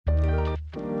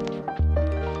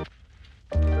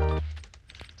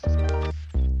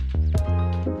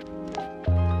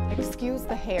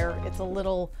the hair. It's a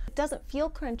little, it doesn't feel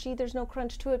crunchy. There's no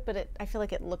crunch to it, but I feel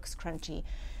like it looks crunchy.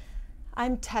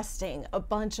 I'm testing a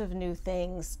bunch of new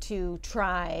things to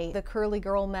try the curly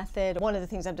girl method. One of the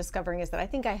things I'm discovering is that I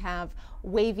think I have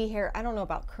wavy hair. I don't know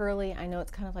about curly. I know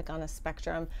it's kind of like on a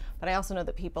spectrum, but I also know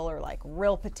that people are like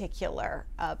real particular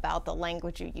about the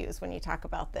language you use when you talk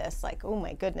about this. Like, oh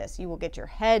my goodness, you will get your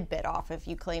head bit off if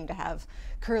you claim to have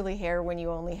curly hair when you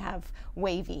only have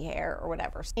wavy hair or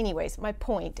whatever. Anyways, my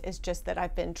point is just that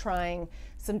I've been trying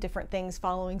some different things,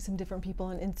 following some different people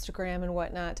on Instagram and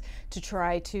whatnot to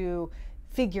try to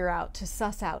figure out, to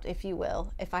suss out, if you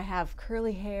will, if I have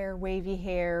curly hair, wavy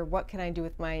hair, what can I do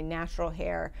with my natural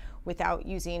hair without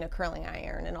using a curling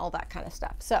iron and all that kind of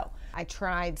stuff. So I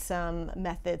tried some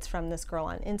methods from this girl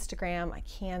on Instagram. I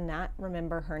cannot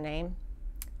remember her name,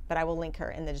 but I will link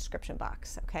her in the description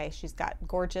box. Okay, she's got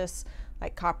gorgeous,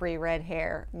 like coppery red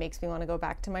hair. Makes me want to go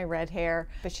back to my red hair,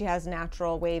 but she has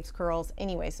natural waves, curls.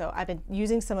 Anyway, so I've been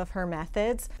using some of her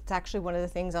methods. It's actually one of the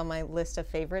things on my list of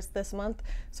favorites this month,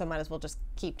 so I might as well just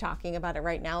keep talking about it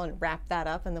right now and wrap that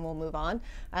up, and then we'll move on,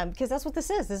 because that's what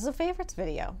this is. This is a favorites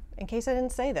video, in case I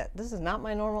didn't say that. This is not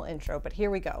my normal intro, but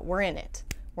here we go. We're in it.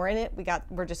 We're in it.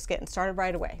 We're just getting started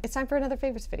right away. It's time for another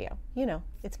favorites video. You know,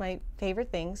 it's my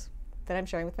favorite things that I'm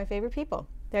sharing with my favorite people.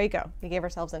 There you go. We gave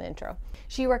ourselves an intro.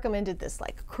 She recommended this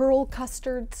like curl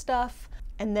custard stuff,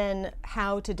 and then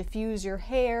how to diffuse your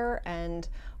hair and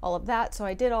all of that. So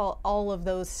I did all of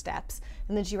those steps.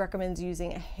 And then she recommends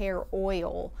using a hair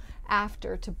oil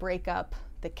after to break up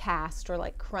the cast or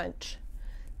like crunch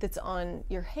that's on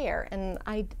your hair. And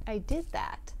I did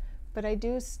that, but I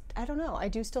don't know. I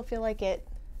do still feel like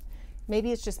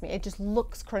maybe it's just me. It just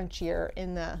looks crunchier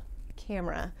in the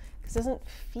camera because it doesn't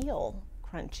feel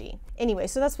crunchy. Anyway,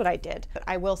 so that's what I did. But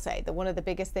I will say that one of the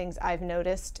biggest things I've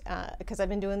noticed, because I've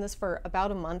been doing this for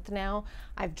about a month now,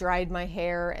 I've dried my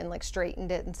hair and like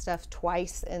straightened it and stuff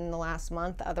twice in the last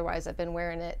month. Otherwise, I've been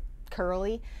wearing it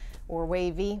curly or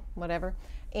wavy, whatever.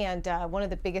 And one of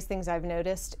the biggest things I've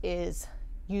noticed is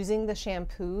using the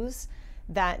shampoos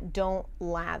that don't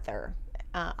lather.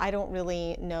 I don't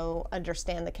really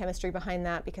understand the chemistry behind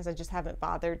that because I just haven't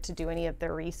bothered to do any of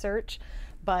the research.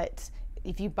 But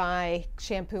if you buy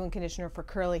shampoo and conditioner for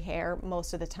curly hair,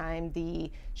 most of the time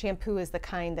the shampoo is the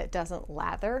kind that doesn't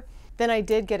lather. Then I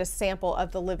did get a sample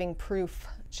of the Living Proof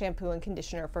shampoo and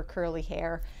conditioner for curly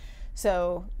hair.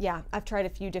 So yeah, I've tried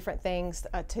a few different things.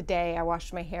 Today I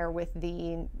washed my hair with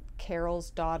the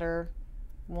Carol's Daughter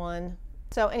one.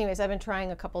 So anyways, I've been trying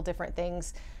a couple different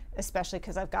things, especially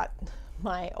because I've got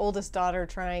my oldest daughter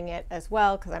trying it as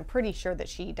well, because I'm pretty sure that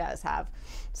she does have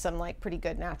some like pretty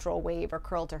good natural wave or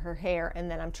curl to her hair.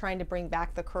 And then I'm trying to bring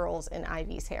back the curls in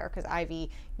Ivy's hair, because Ivy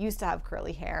used to have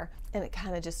curly hair and it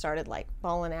kind of just started like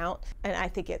falling out. And I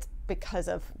think it's because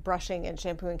of brushing and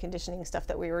shampoo and conditioning stuff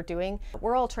that we were doing.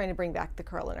 We're all trying to bring back the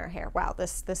curl in our hair. Wow,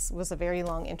 this was a very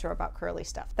long intro about curly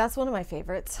stuff. That's one of my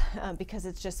favorites because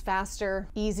it's just faster,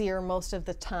 easier most of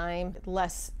the time,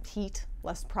 less heat,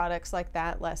 less products like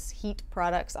that, less heat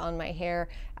products on my hair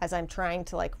as I'm trying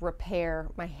to like repair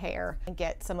my hair and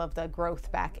get some of the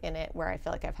growth back in it where I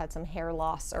feel like I've had some hair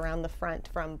loss around the front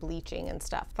from bleaching and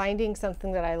stuff. Finding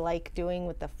something that I like doing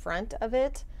with the front of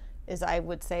it is, I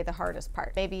would say, the hardest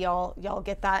part. Maybe y'all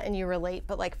get that and you relate,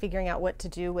 but like figuring out what to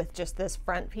do with just this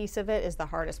front piece of it is the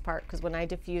hardest part, because when I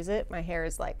diffuse it, my hair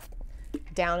is like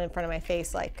down in front of my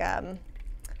face like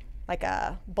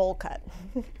a bowl cut.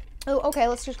 Oh, okay,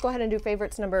 let's just go ahead and do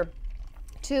favorites number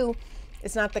 2.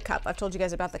 It's not the cup. I've told you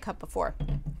guys about the cup before.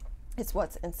 It's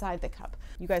what's inside the cup.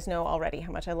 You guys know already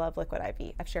how much I love Liquid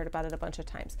IV. I've shared about it a bunch of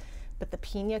times. But the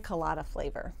pina colada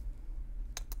flavor.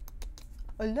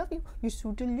 I love you. You're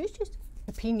so delicious.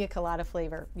 The pina colada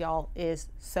flavor, y'all, is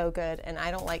so good. And I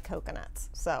don't like coconuts.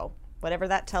 So whatever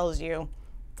that tells you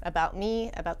about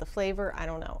me, about the flavor, I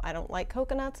don't know. I don't like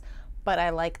coconuts, but I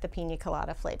like the pina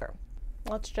colada flavor.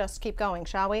 Let's just keep going,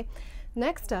 shall we?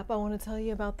 Next up, I want to tell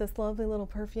you about this lovely little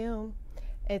perfume.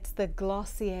 It's the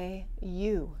Glossier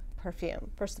You perfume.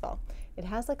 First of all, it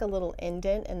has like a little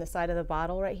indent in the side of the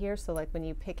bottle right here. So like when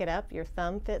you pick it up, your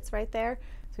thumb fits right there.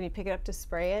 So when you pick it up to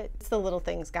spray it, it's the little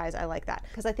things, guys. I like that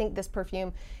because I think this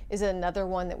perfume is another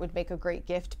one that would make a great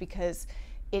gift, because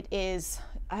it is,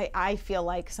 I feel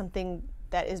like, something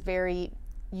that is very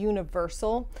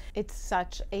universal. It's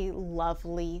such a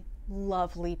lovely,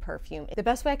 lovely perfume. The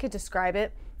best way I could describe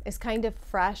it is kind of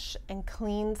fresh and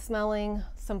clean smelling,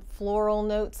 some floral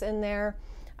notes in there.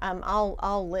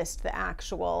 I'll list the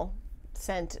actual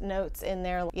scent notes in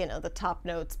there, you know, the top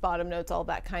notes, bottom notes, all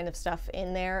that kind of stuff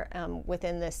in there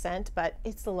within this scent, but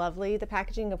it's lovely. The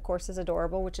packaging, of course, is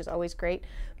adorable, which is always great,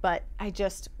 but I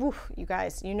just, oof, you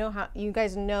guys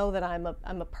know that I'm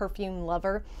a perfume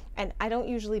lover, and I don't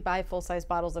usually buy full-size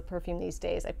bottles of perfume these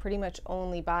days. I pretty much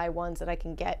only buy ones that I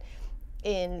can get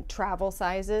in travel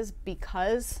sizes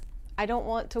because I don't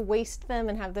want to waste them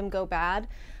and have them go bad.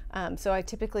 So I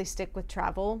typically stick with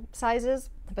travel sizes,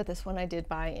 but this one I did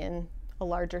buy in a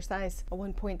larger size, a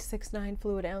 1.69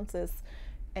 fluid ounces,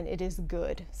 and it is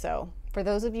good. So for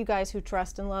those of you guys who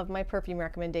trust and love my perfume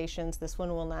recommendations, this one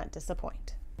will not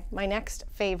disappoint. My next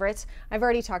favorite, I've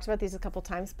already talked about these a couple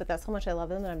times, but that's how much I love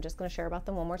them, and I'm just going to share about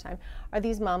them one more time, are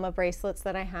these mama bracelets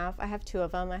that I have. I have two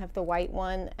of them. I have the white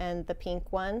one and the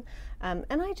pink one, and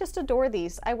I just adore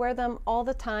these. I wear them all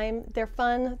the time. They're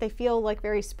fun. They feel like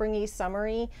very springy,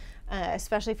 summery,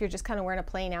 especially if you're just kind of wearing a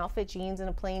plain outfit, jeans and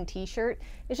a plain t-shirt.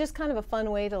 It's just kind of a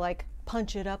fun way to like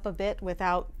punch it up a bit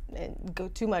without go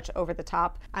too much over the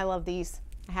top. I love these.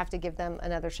 I have to give them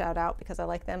another shout out because I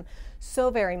like them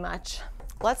so very much.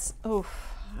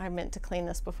 I meant to clean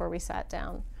this before we sat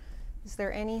down. Is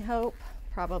there any hope?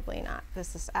 Probably not.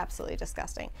 This is absolutely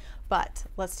disgusting. But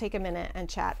let's take a minute and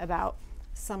chat about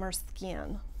summer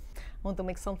skin. I want to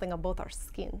make something about our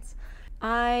skins.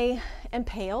 I am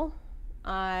pale.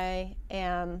 I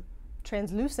am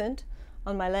translucent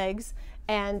on my legs,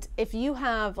 and if you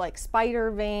have like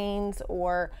spider veins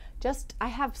or just, I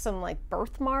have some like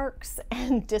birthmarks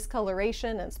and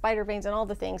discoloration and spider veins and all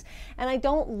the things, and I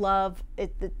don't love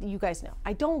it. You guys know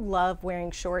I don't love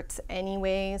wearing shorts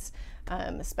anyways,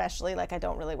 especially like I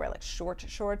don't really wear like short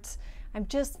shorts. I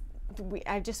just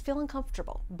feel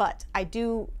uncomfortable, but I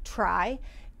do try,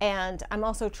 and I'm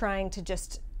also trying to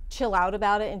just chill out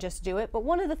about it and just do it. But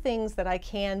one of the things that I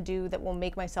can do that will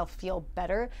make myself feel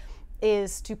better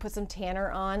is to put some tanner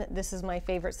on. This is my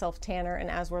favorite self tanner, and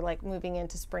as we're like moving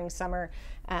into spring, summer,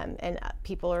 and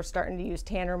people are starting to use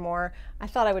tanner more, I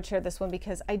thought I would share this one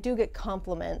because I do get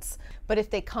compliments, but if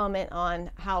they comment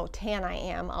on how tan I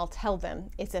am, I'll tell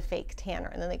them it's a fake tanner,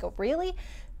 and then they go, really?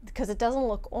 Because it doesn't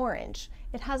look orange.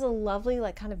 It has a lovely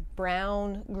like kind of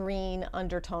brown green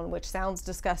undertone, which sounds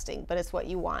disgusting, but it's what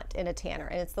you want in a tanner.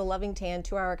 And it's the Loving Tan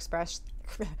 2 Hour Express,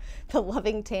 the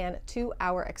Loving Tan 2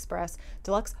 Hour Express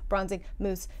Deluxe Bronzing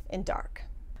Mousse in Dark.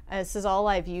 This is all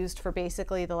I've used for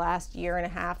basically the last year and a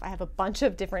half. I have a bunch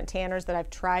of different tanners that I've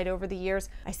tried over the years.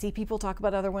 I see people talk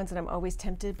about other ones and I'm always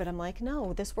tempted, but I'm like,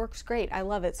 no, this works great. I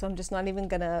love it. So I'm just not even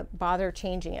gonna bother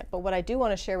changing it. But what I do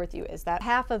wanna share with you is that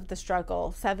half of the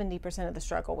struggle, 70% of the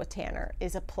struggle with tanner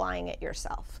is applying it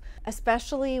yourself,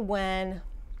 especially when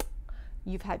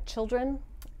you've had children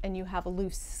and you have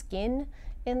loose skin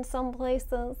in some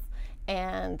places,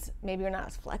 and maybe you're not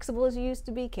as flexible as you used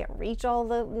to be, can't reach all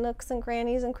the nooks and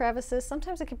crannies and crevices.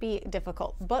 Sometimes it can be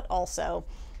difficult, but also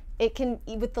it can,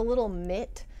 with the little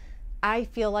mitt, I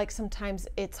feel like sometimes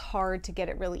it's hard to get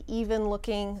it really even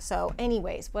looking. So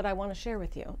anyways, what I want to share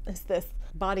with you is this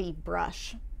body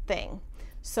brush thing.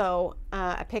 So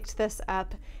I picked this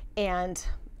up, and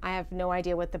I have no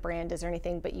idea what the brand is or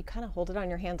anything, but you kind of hold it on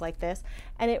your hand like this,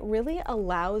 and it really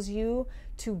allows you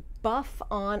to buff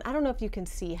on. I don't know if you can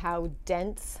see how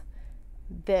dense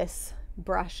this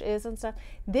brush is and stuff.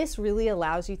 This really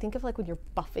allows you, think of like when you're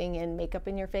buffing in makeup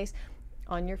in your face,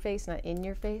 on your face, not in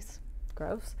your face,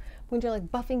 gross. When you're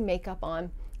like buffing makeup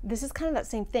on, this is kind of that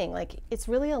same thing. Like it's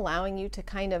really allowing you to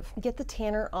kind of get the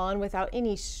tanner on without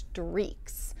any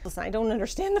streaks. Listen, I don't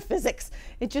understand the physics.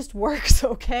 It just works,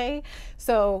 okay?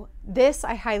 So this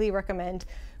I highly recommend.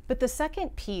 But the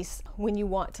second piece, when you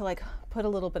want to like put a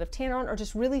little bit of tanner on or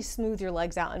just really smooth your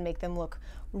legs out and make them look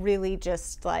really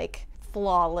just like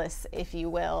flawless, if you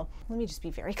will. Let me just be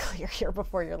very clear here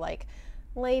before you're like,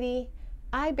 lady,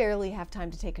 I barely have time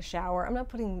to take a shower. I'm not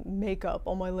putting makeup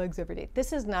on my legs every day.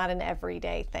 This is not an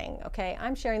everyday thing, okay?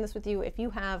 I'm sharing this with you if you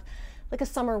have like a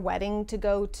summer wedding to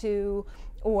go to,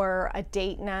 or a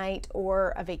date night,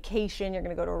 or a vacation. You're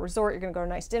gonna go to a resort, you're gonna go to a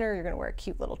nice dinner, you're gonna wear a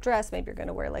cute little dress, maybe you're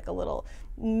gonna wear like a little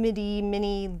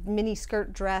mini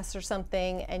skirt dress or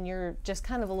something, and you're just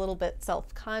kind of a little bit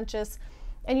self-conscious,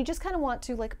 and you just kind of want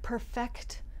to like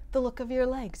perfect the look of your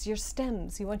legs, your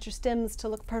stems. You want your stems to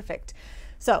look perfect.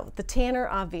 So the tanner,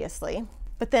 obviously,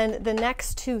 but then the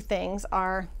next two things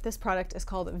are, this product is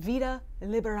called Vita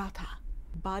Liberata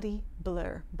Body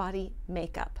Blur, body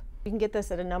makeup. You can get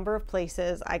this at a number of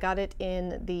places. I got it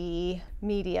in the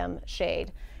medium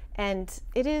shade, and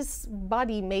it is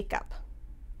body makeup.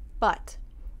 But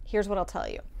here's what I'll tell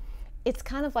you. It's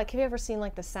kind of like, have you ever seen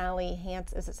like the Sally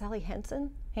Hansen, is it Sally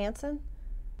Hansen?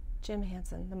 Jim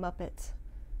Henson, the Muppets.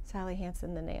 Sally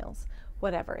Hansen, the nails.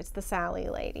 whatever, it's the Sally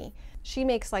lady. She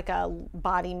makes like a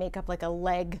body makeup, like a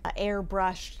leg,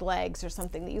 airbrushed legs or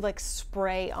something that you like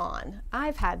spray on.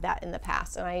 I've had that in the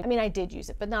past, and I mean, I did use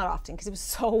it, but not often because it was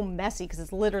so messy, because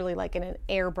it's literally like in an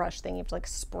airbrush thing. You have to like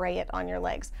spray it on your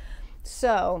legs.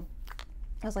 So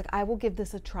I was like, I will give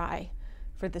this a try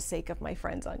for the sake of my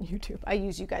friends on YouTube. I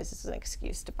use you guys as an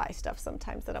excuse to buy stuff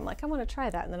sometimes that I'm like, I want to try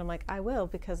that. And then I'm like, I will,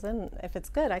 because then if it's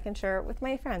good, I can share it with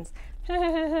my friends.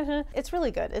 It's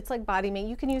really good. It's like body made.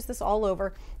 You can use this all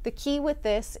over. The key with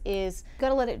this is you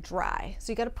gotta let it dry.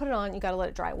 So you gotta put it on, you gotta let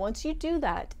it dry. Once you do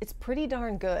that, it's pretty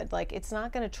darn good. Like, it's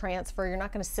not gonna transfer. You're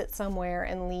not gonna sit somewhere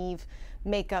and leave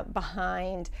makeup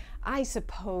behind. I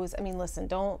suppose, I mean, listen,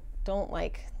 don't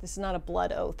like, this is not a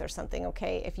blood oath or something,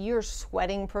 okay? If you're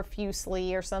sweating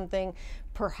profusely or something,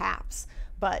 perhaps,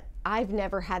 but I've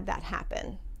never had that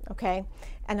happen, okay?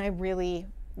 And I really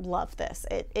love this.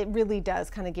 It really does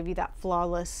kind of give you that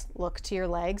flawless look to your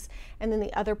legs. And then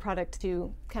the other product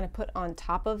to kind of put on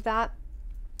top of that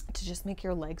to just make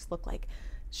your legs look like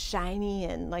shiny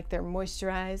and like they're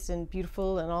moisturized and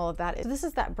beautiful and all of that. This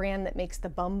is that brand that makes the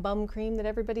Bum Bum cream that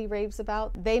everybody raves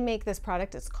about. They make this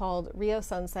product. It's called Rio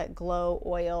Sunset Glow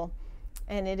Oil,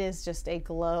 and it is just a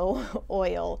glow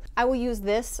oil. I will use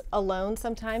this alone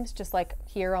sometimes, just like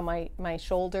here on my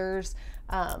shoulders,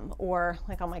 or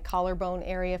like on my collarbone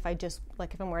area. If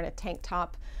I'm wearing a tank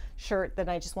top shirt, then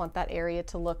I just want that area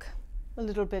to look a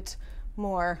little bit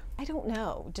more, I don't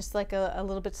know, just like a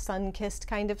little bit sun-kissed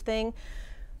kind of thing.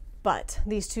 But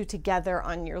these two together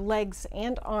on your legs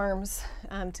and arms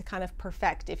to kind of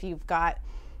perfect if you've got,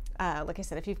 like I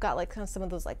said, if you've got like kind of some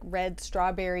of those like red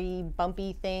strawberry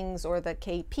bumpy things, or the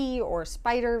KP or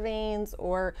spider veins,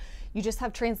 or you just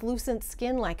have translucent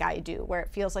skin like I do, where it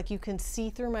feels like you can see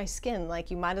through my skin.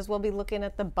 Like, you might as well be looking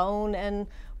at the bone and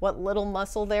what little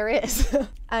muscle there is.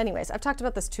 Anyways, I've talked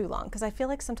about this too long, because I feel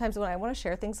like sometimes when I want to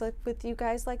share things like with you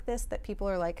guys like this, that people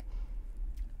are like,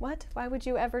 what? Why would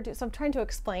you ever do? So I'm trying to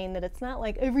explain that it's not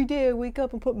like every day I wake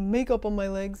up and put makeup on my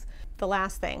legs. The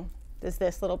last thing is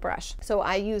this little brush. So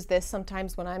I use this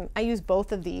sometimes when I use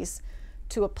both of these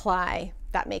to apply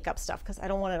that makeup stuff, because I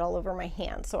don't want it all over my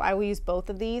hands. So I will use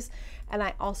both of these. And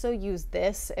I also use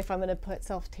this if I'm gonna put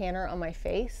self-tanner on my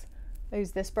face. I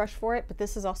use this brush for it, but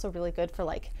this is also really good for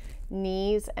like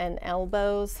knees and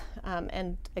elbows.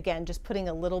 And again, just putting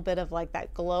a little bit of like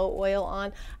that glow oil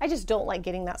on. I just don't like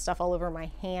getting that stuff all over my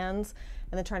hands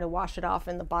and then trying to wash it off,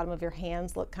 and the bottom of your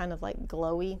hands look kind of like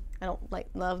glowy. I don't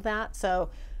love that. So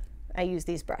I use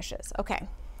these brushes. Okay,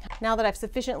 now that I've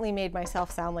sufficiently made myself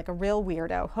sound like a real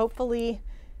weirdo, hopefully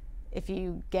if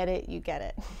you get it, you get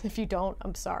it. If you don't,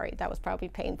 I'm sorry. That was probably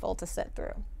painful to sit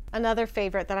through. Another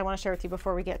favorite that I want to share with you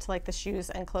before we get to like the shoes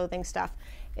and clothing stuff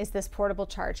is this portable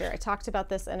charger. I talked about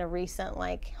this in a recent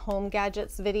like home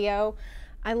gadgets video.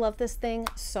 I love this thing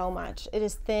so much. It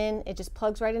is thin. It just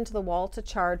plugs right into the wall to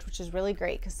charge, which is really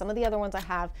great, because some of the other ones I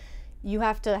have, you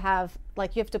have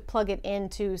to plug it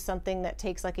into something that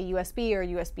takes like a USB or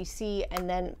USB-C and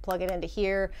then plug it into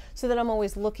here, so that I'm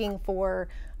always looking for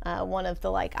one of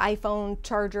the like iPhone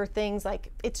charger things.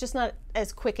 Like, it's just not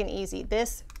as quick and easy.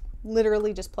 This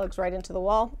literally just plugs right into the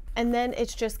wall. And then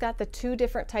it's just got the two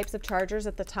different types of chargers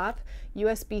at the top,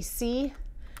 USB-C,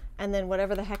 and then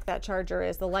whatever the heck that charger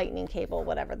is, the lightning cable,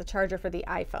 whatever, the charger for the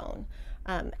iPhone.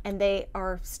 And they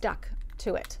are stuck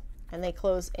to it, and they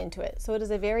close into it. So it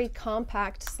is a very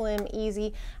compact, slim,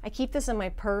 easy. I keep this in my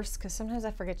purse because sometimes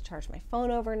I forget to charge my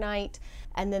phone overnight,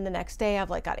 and then the next day I've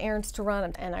like got errands to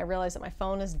run, and I realize that my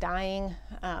phone is dying,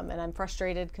 and I'm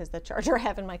frustrated because the charger I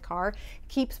have in my car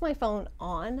keeps my phone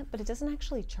on, but it doesn't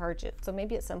actually charge it. So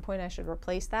maybe at some point I should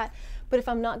replace that. But if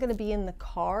I'm not going to be in the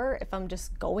car, if I'm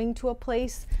just going to a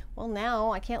place, well,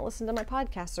 now I can't listen to my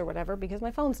podcasts or whatever because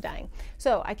my phone's dying.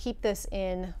 So I keep this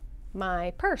in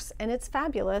my purse, and it's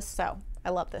fabulous. So I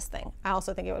love this thing. I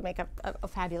also think it would make a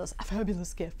fabulous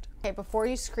gift. Okay, before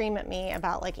you scream at me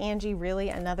about like, Angie, really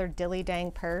another dilly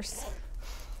dang purse,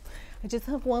 I just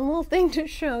have one little thing to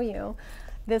show you.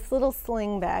 This little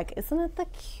sling bag, isn't it the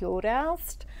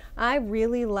cutest? I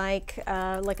really like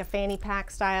a fanny pack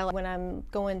style when I'm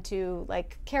going to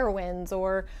like Carowinds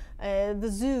or the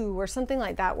zoo or something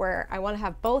like that, where I want to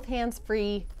have both hands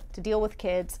free to deal with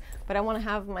kids, but I want to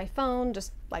have my phone,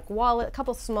 just like wallet, a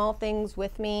couple small things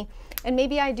with me, and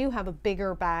maybe I do have a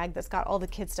bigger bag that's got all the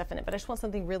kids stuff in it, but I just want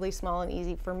something really small and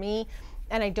easy for me.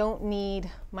 And I don't need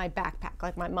my backpack,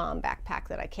 like my mom backpack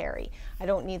that I carry. I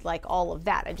don't need like all of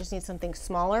that. I just need something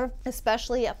smaller,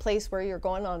 especially a place where you're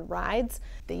going on rides,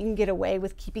 that you can get away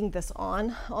with keeping this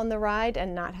on the ride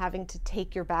and not having to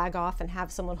take your bag off and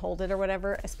have someone hold it or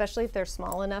whatever. Especially if they're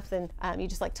small enough, then you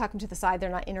just like tuck them to the side. They're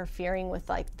not interfering with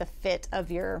like the fit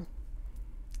of your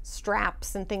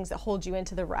straps and things that hold you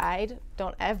into the ride.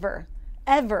 Don't ever,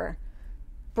 ever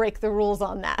break the rules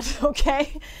on that,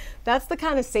 okay? That's the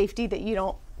kind of safety that you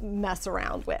don't mess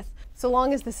around with, so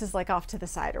long as this is like off to the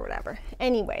side or whatever.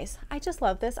 Anyways, I just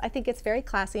love this. I think it's very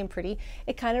classy and pretty.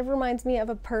 It kind of reminds me of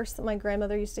a purse that my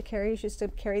grandmother used to carry. She used to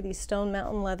carry these Stone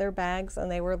Mountain leather bags, and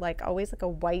they were like always like a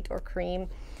white or cream.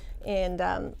 And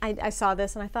I saw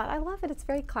this and I thought, I love it. It's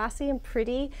very classy and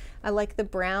pretty. I like the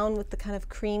brown with the kind of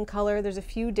cream color. There's a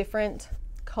few different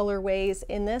colorways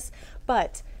in this,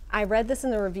 but I read this in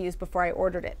the reviews before I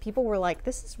ordered it. People were like,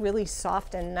 this is really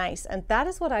soft and nice. And that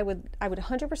is what I would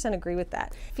 100% agree with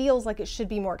that. Feels like it should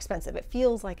be more expensive. It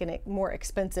feels like a more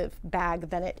expensive bag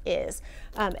than it is.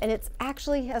 And it's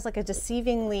actually has like a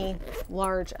deceivingly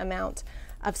large amount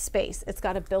of space. It's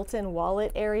got a built-in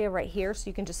wallet area right here, so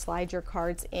you can just slide your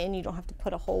cards in. You don't have to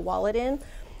put a whole wallet in.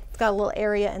 It's got a little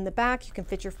area in the back. You can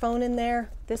fit your phone in there.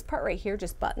 This part right here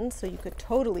just buttons, so you could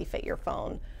totally fit your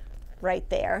phone right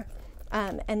there.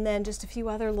 And then just a few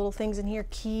other little things in here,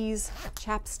 keys,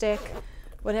 chapstick,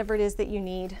 whatever it is that you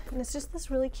need. And it's just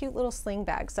this really cute little sling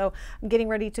bag. So I'm getting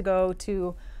ready to go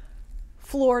to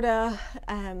Florida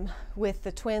with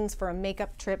the twins for a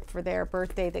makeup trip for their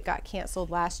birthday that got canceled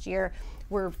last year.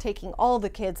 We're taking all the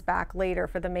kids back later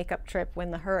for the makeup trip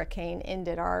when the hurricane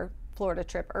ended our Florida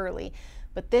trip early.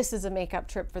 But this is a makeup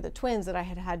trip for the twins that I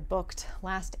had booked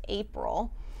last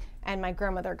April. And my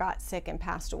grandmother got sick and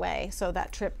passed away, so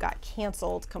that trip got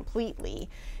canceled completely.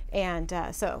 And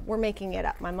so we're making it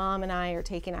up. My mom and I are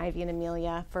taking Ivy and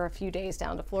Amelia for a few days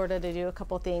down to Florida to do a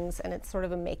couple things, and it's sort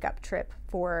of a makeup trip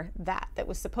for that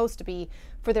was supposed to be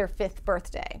for their 5th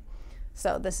birthday.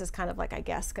 So this is kind of like, I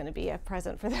guess, going to be a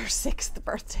present for their 6th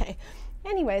birthday.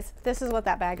 Anyways, this is what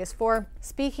that bag is for.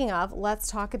 Speaking of,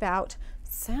 let's talk about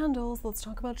sandals. Let's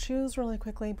talk about shoes really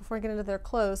quickly before I get into their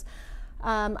clothes.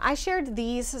 I shared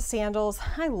these sandals.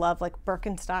 I love like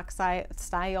Birkenstock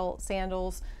style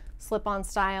sandals, slip-on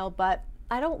style, but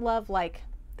I don't love like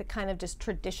the kind of just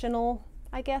traditional,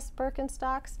 I guess,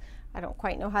 Birkenstocks. I don't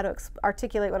quite know how to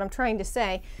articulate what I'm trying to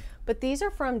say, but these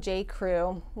are from J.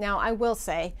 Crew. Now I will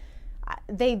say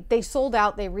they sold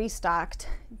out, they restocked.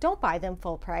 Don't buy them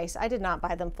full price. I did not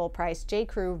buy them full price. J.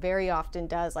 Crew very often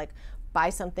does like buy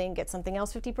something, get something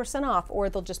else 50% off, or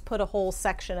they'll just put a whole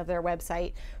section of their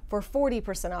website for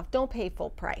 40% off. Don't pay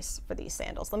full price for these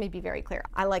sandals. Let me be very clear.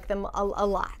 I like them a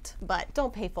lot, but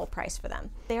don't pay full price for them.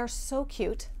 They are so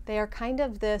cute. They are kind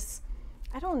of this,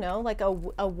 I don't know, like a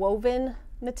woven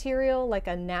material, like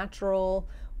a natural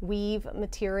weave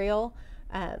material.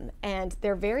 And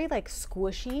they're very like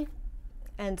squishy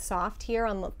and soft here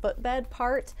on the footbed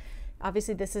part.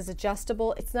 Obviously this is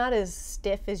adjustable. It's not as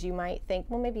stiff as you might think.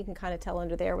 Well, maybe you can kind of tell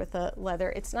under there with the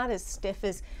leather. It's not as stiff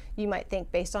as you might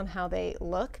think based on how they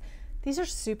look. These are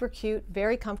super cute,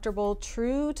 very comfortable,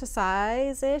 true to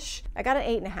size-ish. I got an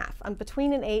 8.5. I'm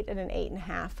between an 8 and an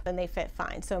 8.5, and they fit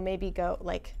fine. So maybe go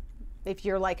like, if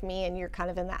you're like me and you're kind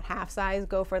of in that half size,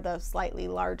 go for the slightly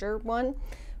larger one.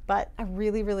 But I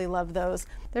really, really love those.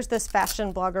 There's this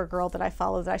fashion blogger girl that I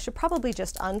follow that I should probably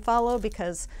just unfollow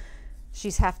because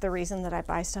she's half the reason that I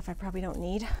buy stuff I probably don't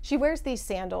need. She wears these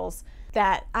sandals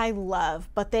that I love,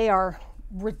 but they are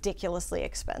ridiculously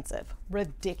expensive,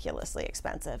 ridiculously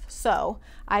expensive. So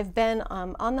I've been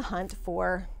on the hunt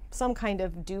for some kind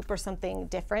of dupe or something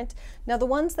different. Now the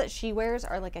ones that she wears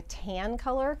are like a tan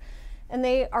color and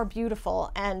they are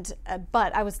beautiful. And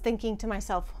but I was thinking to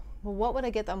myself, well, what would I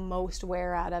get the most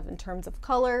wear out of in terms of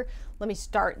color? Let me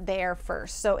start there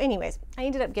first. So anyways, I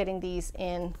ended up getting these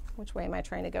in, which way am I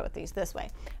trying to go with these? This way.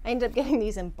 I ended up getting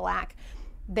these in black.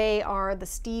 They are the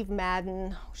Steve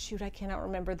Madden, oh shoot, I cannot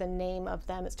remember the name of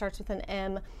them. It starts with an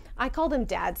M. I call them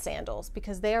dad sandals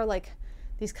because they are like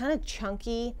these kind of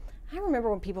chunky. I remember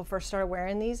when people first started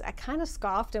wearing these, I kind of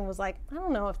scoffed and was like, I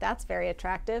don't know if that's very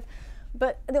attractive.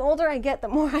 But the older I get, the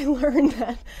more I learn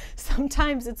that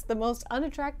sometimes it's the most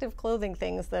unattractive clothing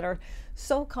things that are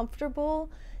so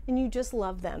comfortable and you just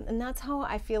love them. And that's how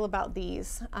I feel about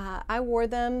these. I wore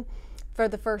them for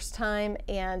the first time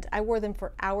and I wore them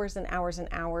for hours and hours and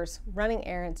hours, running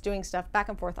errands, doing stuff back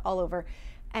and forth all over.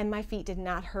 And my feet did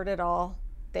not hurt at all.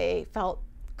 They felt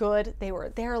good.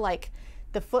 They're like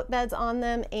the footbeds on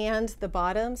them and the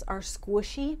bottoms are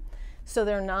squishy. So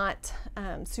they're not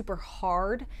super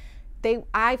hard.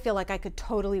 I feel like I could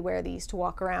totally wear these to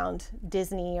walk around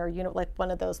Disney or, you know, like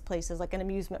one of those places like an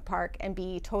amusement park and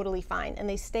be totally fine. And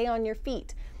they stay on your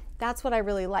feet. That's what I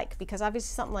really like because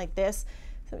obviously something like this,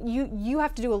 you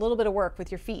have to do a little bit of work with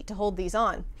your feet to hold these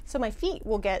on. So my feet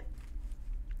will get,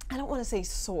 I don't want to say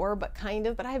sore, but kind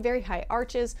of, but I have very high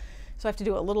arches. So I have to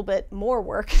do a little bit more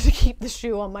work to keep the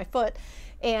shoe on my foot.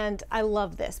 And I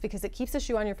love this because it keeps the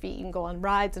shoe on your feet. You can go on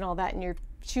rides and all that and your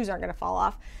shoes aren't going to fall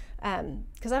off.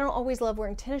 Because I don't always love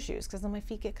wearing tennis shoes because then my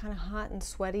feet get kind of hot and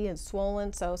sweaty and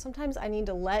swollen. So sometimes I need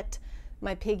to let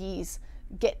my piggies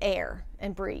get air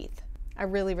and breathe. I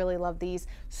really, really love these.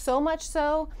 So much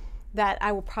so that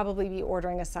I will probably be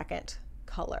ordering a second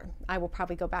color. I will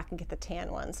probably go back and get the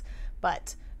tan ones.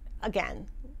 But again,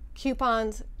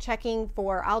 coupons, checking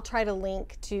for, I'll try to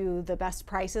link to the best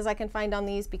prices I can find on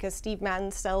these because Steve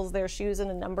Madden sells their shoes in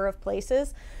a number of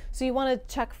places. So you want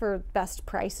to check for best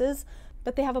prices,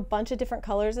 but they have a bunch of different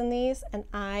colors in these and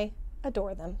I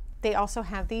adore them. They also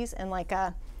have these in like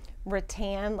a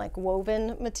rattan, like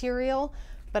woven material,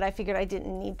 but I figured I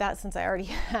didn't need that since I already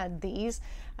had these,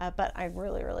 but I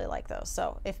really, really like those.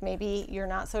 So if maybe you're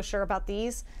not so sure about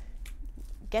these,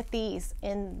 get these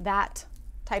in that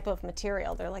type of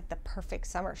material. They're like the perfect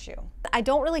summer shoe. I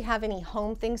don't really have any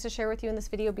home things to share with you in this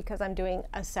video because I'm doing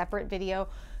a separate video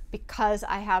because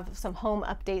I have some home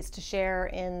updates to share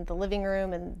in the living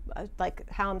room and like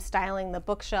how I'm styling the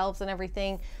bookshelves and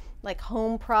everything, like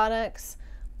home products,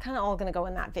 kind of all gonna go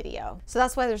in that video. So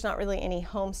that's why there's not really any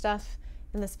home stuff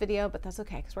in this video, but that's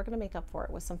okay because we're gonna make up for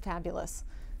it with some fabulous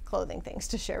clothing things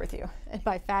to share with you. And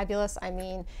by fabulous, I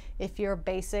mean if you're a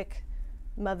basic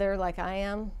mother like I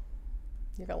am,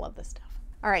 you're gonna love this stuff.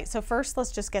 All right, so first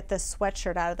let's just get this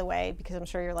sweatshirt out of the way because I'm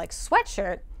sure you're like,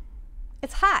 sweatshirt?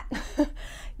 It's hot.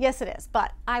 Yes, it is,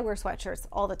 but I wear sweatshirts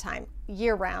all the time,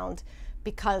 year round,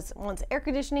 because once air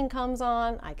conditioning comes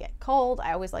on, I get cold.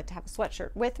 I always like to have a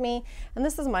sweatshirt with me. And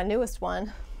this is my newest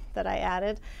one that I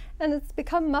added, and it's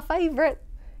become my favorite.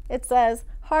 It says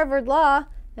Harvard Law,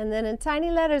 and then in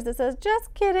tiny letters it says,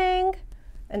 just kidding.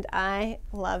 And I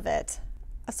love it.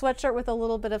 A sweatshirt with a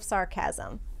little bit of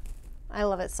sarcasm. I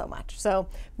love it so much. So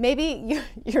maybe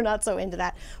you're not so into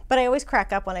that, but I always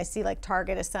crack up when I see like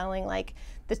Target is selling like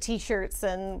the t-shirts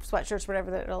and sweatshirts, whatever,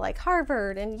 that are like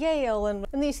Harvard and Yale. And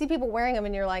you see people wearing them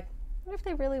and you're like, what if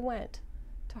they really went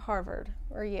to Harvard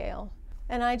or Yale?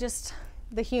 And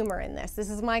the humor in this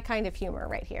is my kind of humor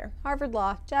right here. Harvard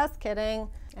Law, just kidding.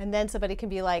 And then somebody can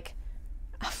be like,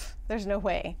 there's no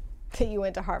way that you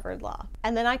went to Harvard Law.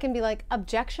 And then I can be like,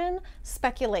 objection,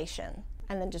 speculation,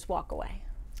 and then just walk away.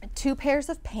 2 pairs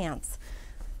of pants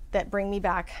that bring me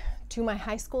back to my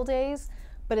high school days,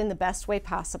 but in the best way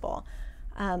possible.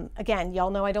 Again, y'all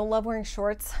know I don't love wearing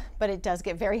shorts, but it does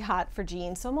get very hot for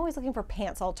jeans, so I'm always looking for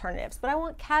pants alternatives, but I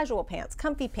want casual pants,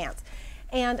 comfy pants.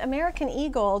 And American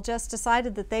Eagle just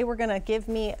decided that they were gonna give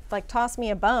me, like toss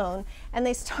me a bone, and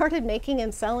they started making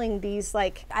and selling these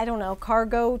like, I don't know,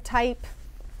 cargo type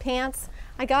pants.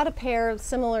 I got a pair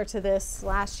similar to this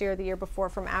last year, the year before,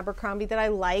 from Abercrombie that I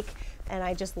like, and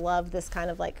I just love this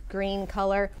kind of like green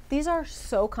color. These are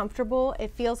so comfortable.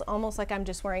 It feels almost like I'm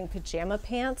just wearing pajama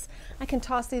pants. I can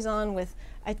toss these on with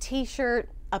a t-shirt,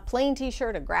 a plain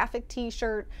t-shirt, a graphic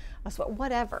t-shirt, a sweat,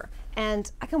 whatever.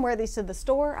 And I can wear these to the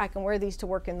store. I can wear these to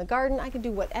work in the garden. I can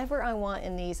do whatever I want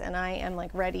in these, and I am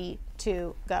like ready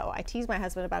to go. I tease my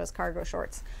husband about his cargo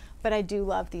shorts, but I do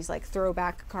love these like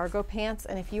throwback cargo pants.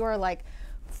 And if you are like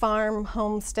farm,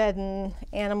 homesteading,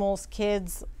 animals,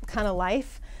 kids kind of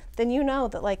life, then you know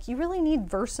that like you really need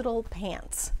versatile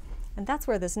pants. And that's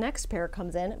where this next pair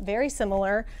comes in. Very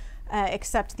similar,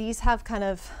 except these have kind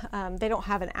of, they don't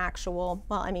have an actual,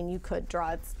 well, I mean, you could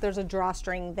draw, there's a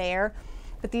drawstring there,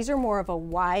 but these are more of a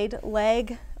wide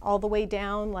leg all the way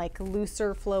down, like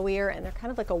looser, flowier, and they're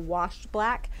kind of like a washed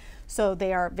black. So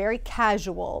they are very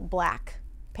casual black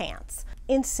pants.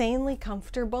 Insanely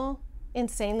comfortable,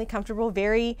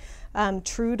 very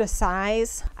true to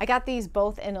size. I got these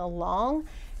both in a long,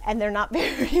 and they're not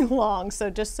very long. So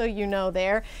just so you know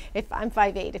there, if I'm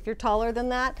 5'8", if you're taller than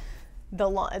that, the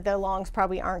longs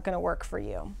probably aren't gonna work for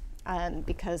you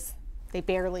because they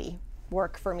barely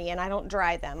work for me, and I don't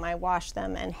dry them. I wash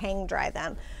them and hang dry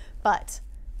them. But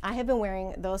I have been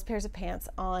wearing those pairs of pants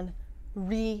on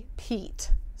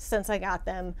repeat since I got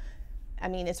them. I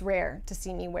mean, it's rare to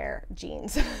see me wear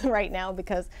jeans right now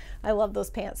because I love those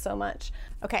pants so much.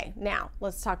 Okay, now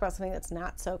let's talk about something that's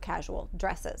not so casual,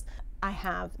 dresses. I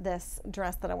have this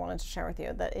dress that I wanted to share with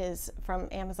you that is from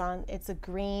Amazon. It's a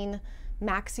green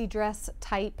maxi dress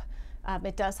type.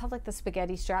 It does have like the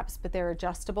spaghetti straps, but they're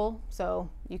adjustable, so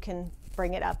you can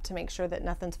bring it up to make sure that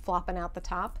nothing's flopping out the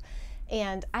top.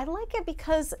 And I like it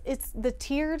because it's the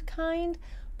tiered kind,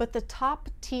 but the top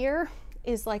tier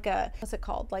is like a, what's it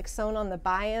called? Like sewn on the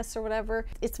bias or whatever.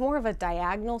 It's more of a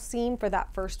diagonal seam for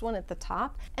that first one at the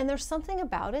top. And there's something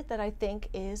about it that I think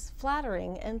is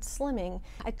flattering and slimming.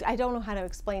 I don't know how to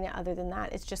explain it other than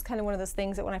that. It's just kind of one of those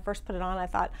things that when I first put it on, I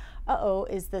thought, uh-oh,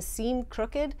 is the seam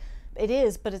crooked? It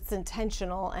is, but it's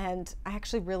intentional, and I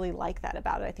actually really like that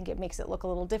about it. I think it makes it look a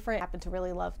little different. I happen to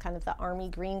really love kind of the army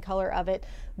green color of it,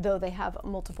 though they have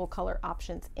multiple color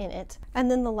options in it.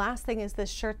 And then the last thing is this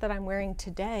shirt that I'm wearing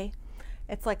today.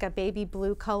 It's like a baby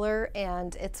blue color,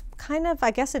 and it's kind of,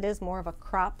 I guess it is more of a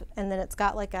crop, and then it's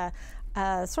got like a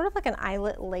sort of like an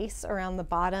eyelet lace around the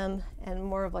bottom and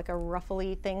more of like a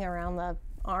ruffly thing around the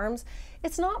arms.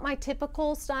 It's not my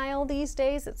typical style these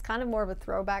days. It's kind of more of a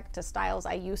throwback to styles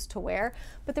I used to wear,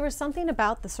 but there was something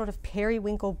about the sort of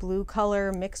periwinkle blue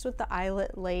color mixed with the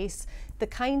eyelet lace, the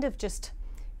kind of just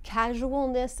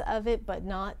casualness of it, but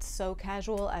not so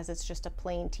casual as it's just a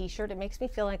plain t-shirt. It makes me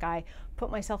feel like I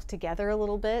put myself together a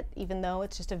little bit, even though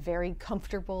it's just a very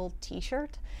comfortable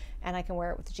t-shirt, and I can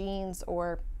wear it with jeans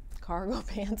or cargo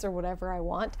pants or whatever I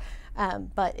want.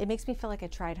 But it makes me feel like I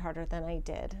tried harder than I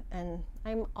did. And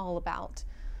I'm all about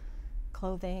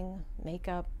clothing,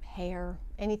 makeup, hair,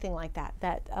 anything like that,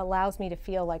 that allows me to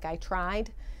feel like I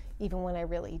tried even when I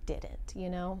really didn't, you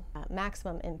know?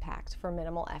 Maximum impact for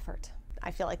minimal effort. I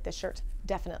feel like this shirt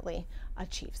definitely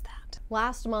achieves that.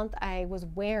 Last month I was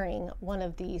wearing one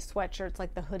of these sweatshirts,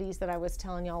 like the hoodies that I was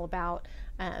telling y'all about,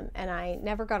 and I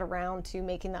never got around to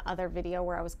making the other video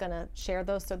where I was gonna share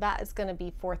those, so that is gonna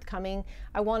be forthcoming.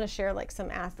 I wanna share like some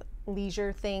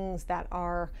athleisure things that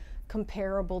are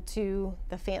comparable to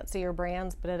the fancier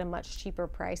brands, but at a much cheaper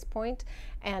price point.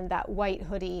 And that white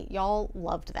hoodie, y'all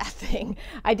loved that thing.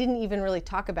 I didn't even really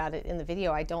talk about it in the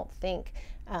video, I don't think,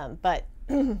 but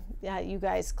yeah, you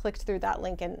guys clicked through that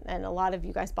link, and a lot of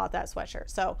you guys bought that sweatshirt.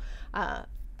 So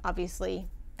obviously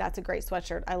that's a great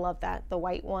sweatshirt. I love that. The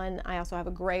white one. I also have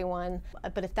a gray one,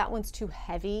 but if that one's too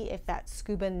heavy, if that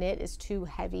scuba knit is too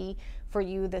heavy for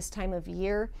you this time of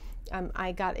year,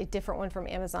 I got a different one from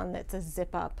Amazon that's a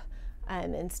zip up.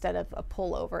 Instead of a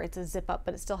pullover, it's a zip up,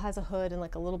 but it still has a hood and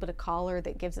like a little bit of collar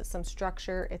that gives it some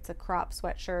structure. It's a crop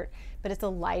sweatshirt, but it's a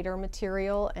lighter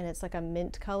material, and it's like a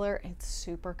mint color. It's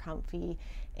super comfy,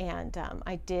 and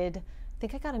I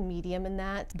think I got a medium in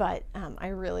that, but I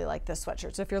really like this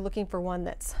sweatshirt. So if you're looking for one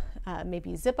that's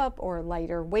maybe zip up or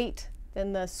lighter weight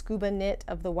than the scuba knit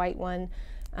of the white one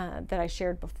that I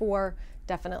shared before,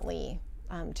 definitely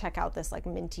check out this like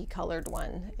minty colored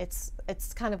one. It's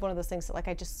kind of one of those things that like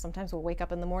I just sometimes will wake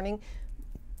up in the morning,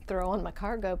 throw on my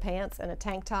cargo pants and a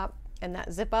tank top and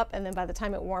that zip up, and then by the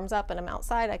time it warms up and I'm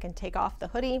outside, I can take off the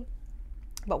hoodie.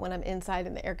 But when I'm inside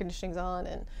and the air conditioning's on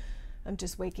and I'm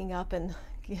just waking up and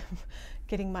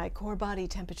getting my core body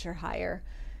temperature higher,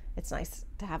 it's nice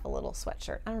to have a little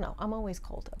sweatshirt. I don't know, I'm always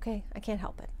cold, okay? I can't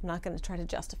help it. I'm not gonna try to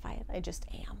justify it, I just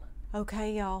am.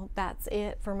 Okay, y'all, that's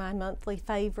it for my monthly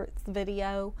favorites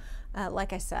video.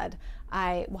 Like I said,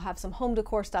 I will have some home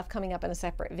decor stuff coming up in a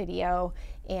separate video,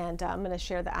 and I'm going to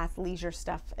share the athleisure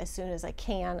stuff as soon as I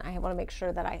can. I want to make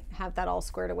sure that I have that all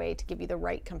squared away to give you the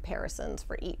right comparisons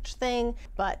for each thing,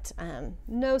 but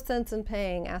no sense in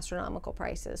paying astronomical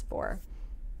prices for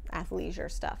athleisure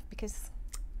stuff, because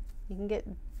you can get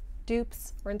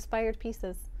dupes or inspired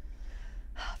pieces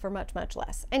for much, much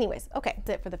less. Anyways, okay, that's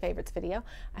it for the favorites video.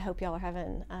 I hope y'all are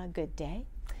having a good day,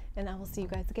 and I will see you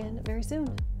guys again very soon.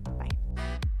 Bye.